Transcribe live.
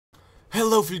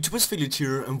Hello Twist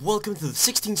here, and welcome to the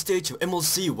 16th stage of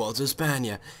MLC Vuelta,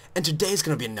 España. And today is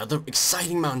gonna be another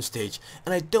exciting mountain stage,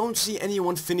 and I don't see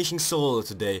anyone finishing solo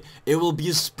today. It will be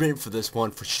a sprint for this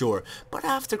one for sure. But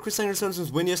after Chris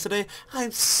Anderson's win yesterday,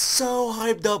 I'm so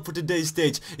hyped up for today's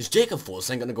stage. Is Jacob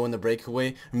Fuglsang gonna go in the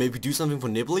breakaway, or maybe do something for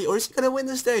Nibali, or is he gonna win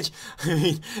the stage? I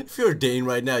mean, if you're Dane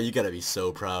right now, you gotta be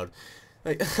so proud.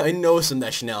 I know some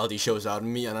nationality shows out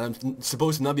in me, and I'm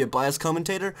supposed to not be a biased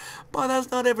commentator, but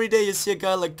that's not every day you see a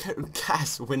guy like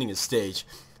Cass winning a stage.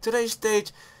 Today's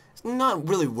stage is not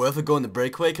really worth it going the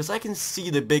breakaway, because I can see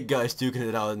the big guys duking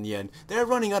it out in the end. They're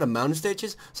running out of mountain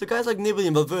stages, so guys like Nibali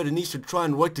and Valverde needs to try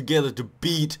and work together to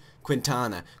beat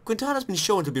Quintana. Quintana's been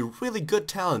shown to be really good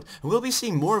talent, and we'll be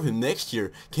seeing more of him next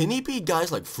year. Can he beat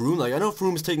guys like Froome? Like, I know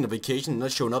Froome's taking a vacation and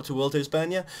not showing up to Vuelta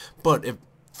España, but if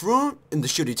Froome in the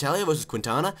Shoot Italia versus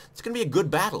Quintana, it's gonna be a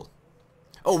good battle.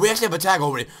 Oh, we actually have a tag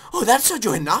already. Oh, that's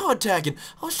Sergio Henao attacking.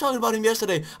 I was talking about him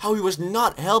yesterday, how he was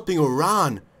not helping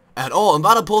Iran at all. And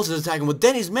Van Pulse is attacking with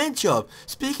Dennis Menchov.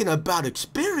 Speaking about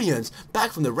experience,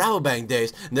 back from the Rabobank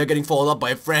days, and they're getting followed up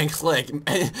by Frank Schleck.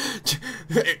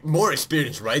 More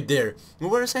experience right there.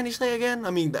 Where is Sandy Schleck again?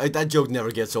 I mean, that joke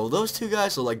never gets old. Those two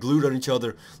guys are like glued on each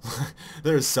other.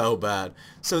 They're so bad.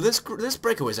 So this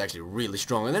breakaway is actually really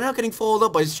strong, and they're now getting followed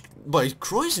up by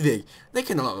Kruijswijk. They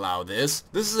cannot allow this.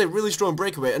 This is a really strong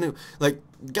breakaway, and like,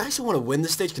 guys who want to win the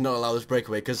stage cannot allow this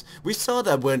breakaway, because we saw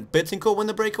that when Betancourt won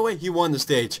the breakaway, he won the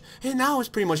stage. And now it's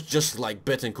pretty much just like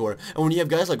Betancourt. And when you have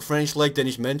guys like French, like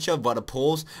Dennis Menchov, Van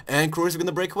Pulse, and Kruijswijk in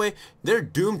the breakaway, they're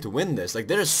doomed to win this. Like,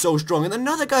 they're so strong. And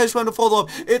another guy is trying to follow up.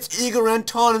 It's Igor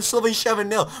Anton and Sylvain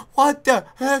Chavanel. What the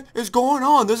heck is going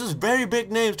on? This is very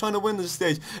big names trying to win this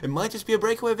stage. It might just be a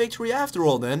breakaway victory after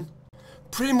all then.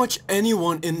 Pretty much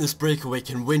anyone in this breakaway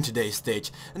can win today's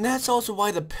stage, and that's also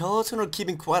why the peloton are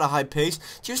keeping quite a high pace,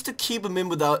 just to keep them in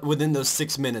within those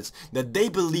 6 minutes that they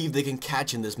believe they can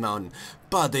catch in this mountain.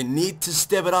 But they need to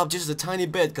step it up just a tiny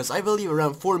bit, because I believe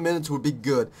around 4 minutes would be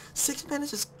good. 6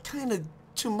 minutes is kind of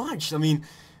too much. I mean,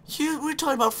 we're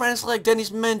talking about friends like Dennis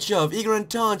Menchov, Igor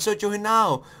Anton, Sergio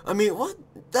Henao. I mean, what?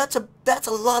 That's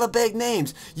a lot of big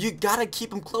names. You gotta keep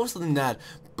them closer than that.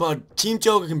 But Team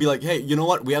Joker can be like, hey, you know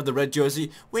what? We have the red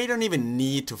jersey. We don't even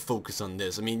need to focus on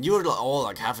this. I mean, you're all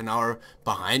like half an hour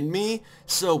behind me,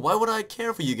 so why would I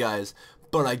care for you guys?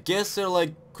 But I guess they're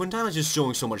like, Quintana's just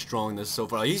showing so much strongness so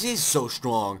far. He's so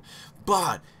strong.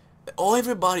 But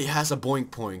everybody has a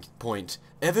boink point.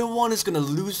 Everyone is going to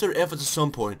lose their efforts at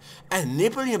some point. And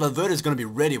Nibali and Valverde is going to be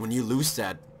ready when you lose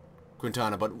that,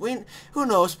 Quintana. But who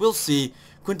knows? We'll see.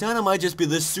 Quintana might just be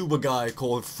this super guy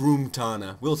called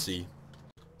Froome-tana. We'll see.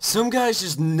 Some guys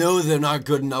just know they're not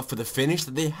good enough for the finish,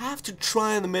 that they have to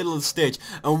try in the middle of the stage.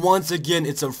 And once again,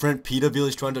 it's our friend Peter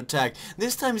Village trying to attack.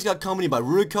 This time he's got company by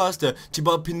Rui Costa,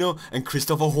 Thibaut Pinot, and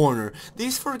Christopher Horner.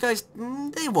 These four guys,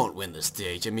 they won't win the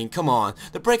stage. I mean, come on.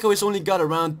 The breakaway's only got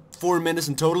around 4 minutes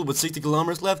in total with 60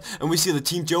 kilometers left, and we see the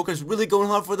Team Joker's really going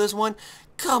hard for this one.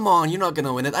 Come on, you're not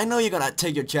gonna win it. I know you're gonna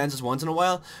take your chances once in a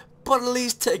while, but at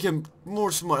least take him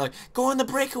more smart. Like, go on the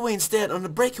breakaway instead, on the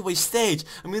breakaway stage.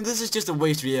 I mean, this is just a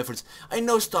waste of your efforts. I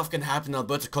know stuff can happen,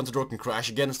 Alberto Contador can crash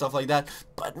again and stuff like that,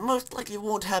 but most likely it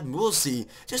won't happen. We'll see.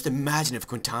 Just imagine if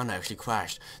Quintana actually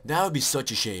crashed. That would be such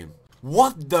a shame.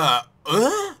 What the?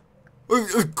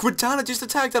 Quintana just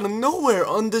attacked out of nowhere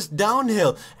on this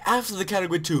downhill after the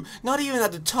category 2, not even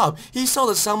at the top. He saw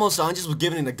that Samuel Sanchez was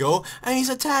giving it a go, and he's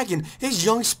attacking. His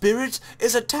young spirits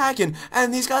is attacking,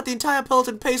 and he's got the entire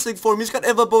peloton pacing for him. He's got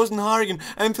Eva Bosenhagen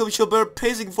and Phil Gilbert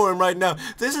pacing for him right now.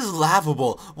 This is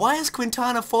laughable. Why is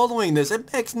Quintana following this?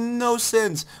 It makes no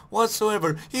sense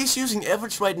whatsoever. He's using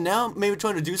efforts right now, maybe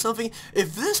trying to do something.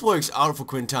 If this works out for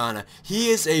Quintana,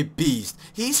 he is a beast.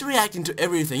 He's reacting to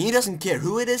everything. He doesn't care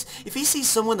who it is. If he sees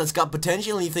someone that's got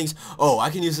potential and he thinks, oh,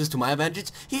 I can use this to my advantage,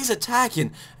 he's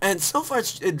attacking. And so far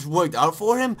it's worked out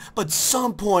for him, but at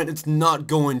some point it's not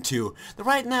going to.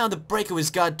 Right now the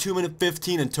breakaway's got 2 minutes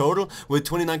 15 in total with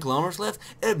 29 kilometers left.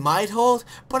 It might hold,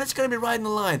 but it's going to be right in the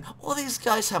line. All these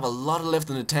guys have a lot left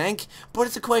in the tank, but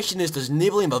the question is, does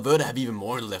Nibali and Valverde have even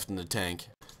more left in the tank?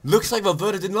 Looks like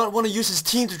Valverde did not want to use his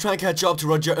team to try and catch up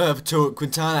to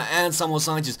Quintana and Samuel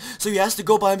Sanchez, so he has to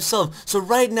go by himself. So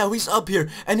right now he's up here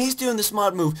and he's doing the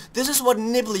smart move. This is what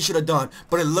Nibali should have done,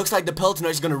 but it looks like the peloton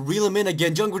is going to reel him in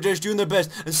again. Jungwirth is doing their best,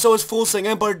 and so is Fuglsang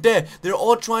and Bardet. They're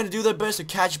all trying to do their best to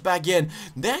catch back in.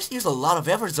 They actually used a lot of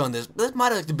efforts on this. This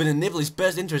might have been in Nibali's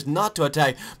best interest not to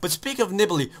attack. But speaking of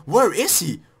Nibali, where is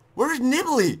he? Where is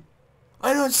Nibali?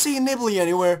 I don't see Nibley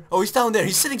anywhere. Oh, he's down there.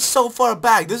 He's sitting so far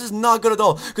back. This is not good at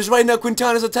all. Because right now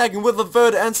Quintana's attacking with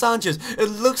Valverde and Sanchez. It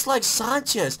looks like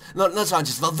Sanchez. Not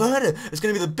Sanchez. Valverde is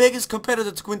going to be the biggest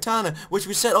competitor to Quintana, which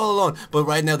we said all along. But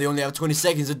right now they only have 20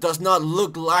 seconds. It does not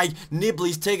look like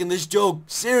Nibley's taking this joke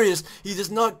serious. He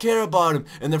does not care about him.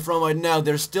 In the front right now,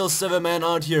 there's still 7 men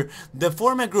out here. The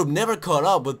 4-man group never caught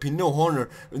up with Pinot, Horner,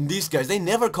 and these guys. They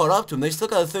never caught up to him. They still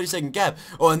got a 30-second gap.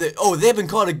 Oh, and they've been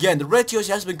caught again. The red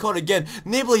jersey has been caught again.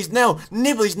 Nibley's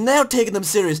now taking them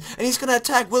serious, and he's gonna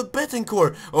attack Will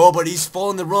Betancourt. Oh, but he's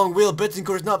following the wrong wheel.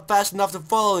 Betancourt is not fast enough to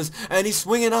follow this, and he's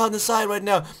swinging out on the side right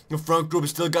now. The front group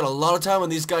has still got a lot of time on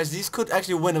these guys. These could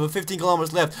actually win with 15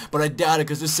 kilometers left, but I doubt it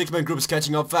because this 6-man group is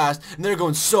catching up fast, and they're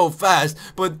going so fast.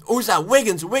 But who's that?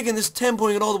 Wiggins. Wiggins is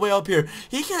tempoing it all the way up here.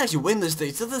 He can actually win this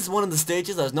stage. So this is one of the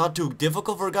stages that's not too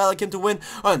difficult for a guy like him to win.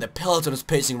 Oh, and the peloton is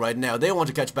pacing right now. They want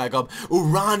to catch back up.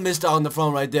 Uran missed out on the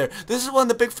front right there. This is one of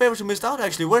the big favorites who missed out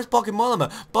actually. Where's Pocket Mollema?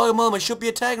 Pocket Mollema should be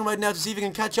attacking right now to see if he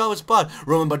can catch up with Spot.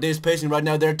 Roman Bardet is pacing right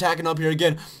now. They're attacking up here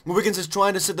again. Wiggins is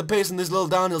trying to set the pace in this little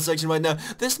downhill section right now.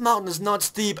 This mountain is not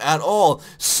steep at all.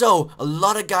 So, a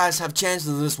lot of guys have chances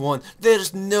in this one.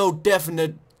 There's no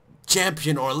definite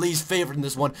champion or at least favorite in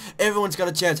this one. Everyone's got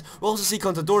a chance. We also see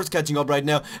Contador's catching up right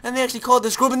now, and they actually called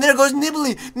this group, and there goes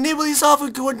Nibley. Nibley's off,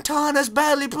 and Quintana's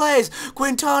badly plays.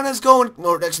 Quintana's going,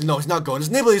 or actually no, he's not going. It's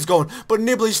Nibley's going, but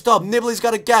Nibley stopped. Nibley's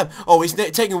got a gap. Oh, he's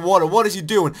taking water. What is he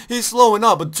doing? He's slowing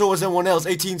up, but so is everyone else.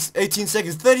 18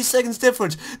 seconds, 30 seconds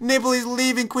difference. Nibley's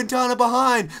leaving Quintana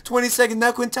behind. 20 seconds.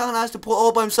 Now Quintana has to pull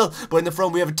all by himself, but in the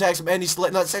front we have attacks from Andy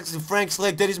Slick, not sexy, Frank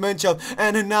Slick, Dennis Menchov,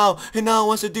 and Hinao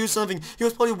wants to do something. He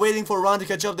was probably waiting for a round to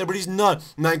catch up there, but he's not.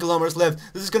 9 kilometers left.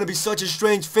 This is going to be such a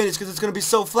strange finish because it's going to be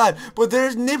so flat. But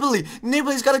there's Nibley.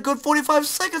 Nibley's got a good 45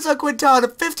 seconds on Quintana.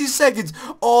 50 seconds.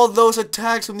 All those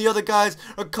attacks from the other guys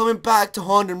are coming back to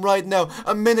haunt him right now.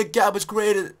 A minute gap was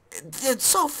created. It's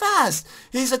so fast.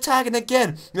 He's attacking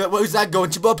again. Where's that going?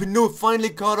 Thibaut Pinot finally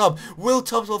caught up. Will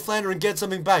Topswell Flandre and get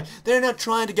something back. They're not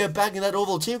trying to get back in that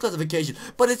oval team classification,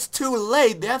 but it's too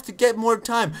late. They have to get more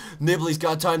time. Nibley's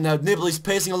got time now. Nibley's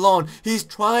pacing along. He's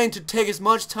trying to take as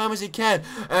much time as he can,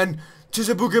 and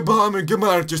Chisabuke Bomb and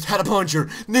Gamar just had a puncher.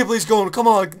 Nibley's going. Come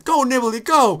on. Go, Nibley.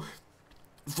 Go.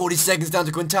 40 seconds down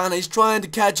to Quintana. He's trying to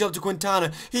catch up to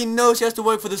Quintana. He knows he has to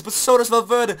work for this, but so does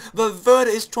Valverde.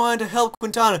 Valverde is trying to help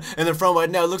Quintana. In the front right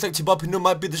now, it looks like Thibaut Pinot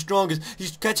might be the strongest.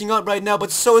 He's catching up right now, but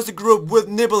so is the group with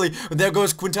Nibley. And there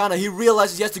goes Quintana. He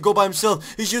realizes he has to go by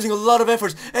himself. He's using a lot of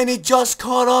efforts, and he just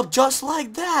caught up just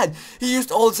like that. He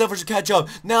used all his efforts to catch up.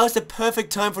 Now it's the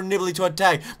perfect time for Nibley to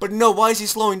attack. But no, why is he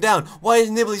slowing down? Why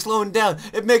is Nibley slowing down?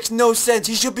 It makes no sense.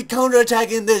 He should be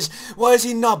counterattacking this. Why is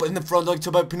he not? But in the front, like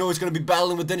Thibaut Pinot is going to be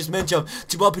battling with Dennis Menchov.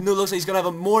 Thibaut Pinot looks like he's going to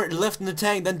have more left in the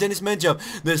tank than Dennis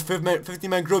Menchov. There's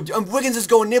 50-man group. Wiggins is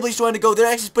going. Nibley's trying to go. They're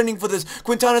actually sprinting for this.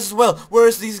 Quintana's as well. Where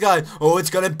is these guys? Oh, it's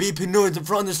going to be Pinot in the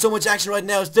front. There's so much action right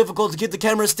now. It's difficult to keep the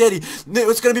camera steady.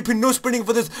 It's going to be Pinot sprinting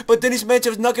for this, but Dennis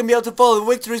Menchov is not going to be able to follow. The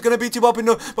victory is going to be Thibaut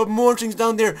Pinot, but more things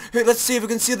down there. Here, let's see if we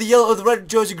can see the yellow or the red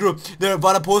jersey group. There,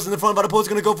 Vadapos in the front. Vadapos is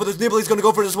going to go for this. Nibley's going to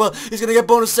go for it as well. He's going to get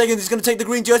bonus seconds. He's going to take the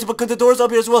green jersey, but Contador's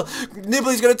up here as well.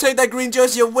 Nibley's going to take that green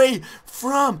jersey away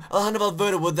from Alejandro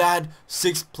Valverde with that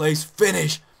 6th place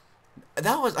finish.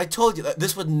 I told you that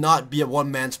this would not be a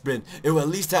one-man sprint. It would at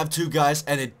least have 2 guys,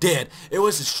 and it did. It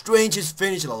was the strangest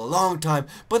finish in a long time,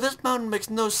 but this mountain makes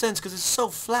no sense because it's so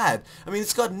flat. I mean,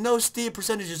 it's got no steep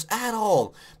percentages at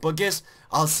all. But guess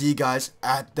I'll see you guys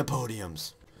at the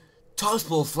podiums.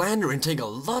 Topswell Flandre take a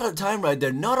lot of time right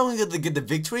there. Not only did they get the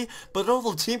victory, but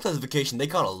overall team classification, they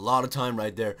got a lot of time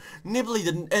right there. Nibley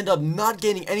didn't end up not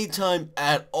gaining any time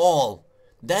at all.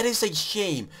 That is a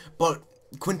shame, but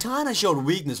Quintana showed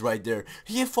weakness right there.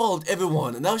 He had followed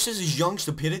everyone, and that was just his young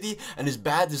stupidity and his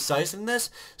bad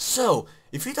decisiveness. So,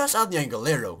 if he does out the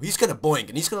Angalero, he's gonna boink,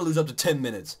 and he's gonna lose up to 10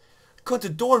 minutes.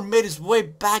 Contador made his way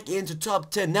back into top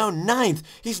 10, now 9th.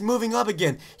 He's moving up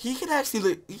again. He can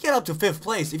actually get up to 5th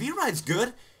place. If he rides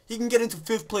good, he can get into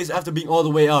 5th place after being all the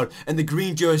way out. And the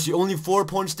green jersey, only 4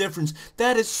 points difference.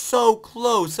 That is so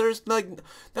close. There's like,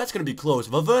 that's going to be close.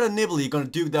 Valverde and Nibley are going to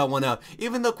duke that one out.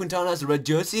 Even though Quintana has the red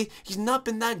jersey, he's not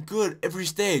been that good every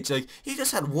stage. Like, he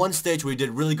just had one stage where he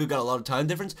did really good, got a lot of time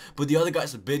difference, but the other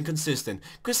guys have been consistent.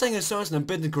 Chris Sorensen and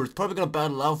Bentancur is probably going to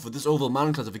battle out for this oval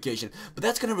mountain classification, but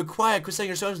that's going to require Chris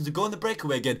Sorensen to go in the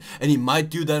breakaway again, and he might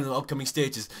do that in the upcoming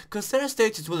stages. Because there are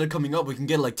stages where they're coming up, we can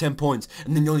get like 10 points,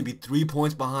 and then you only be 3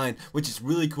 points behind, which is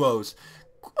really close.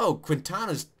 Oh,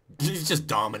 Quintana's he's just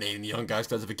dominating the young guys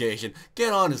classification.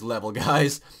 Get on his level,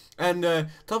 guys. And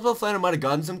Topswell Flandre might have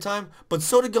gotten some time, but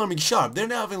so did Garmin Sharp. They're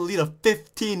now having a lead of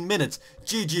 15 minutes.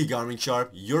 GG, Garmin Sharp.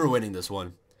 You're winning this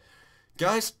one.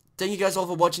 Guys, Thank you guys all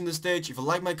for watching this stage. If you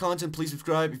like my content, please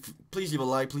subscribe. Please leave a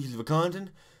like, please leave a comment.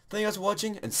 Thank you guys for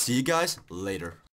watching, and see you guys later.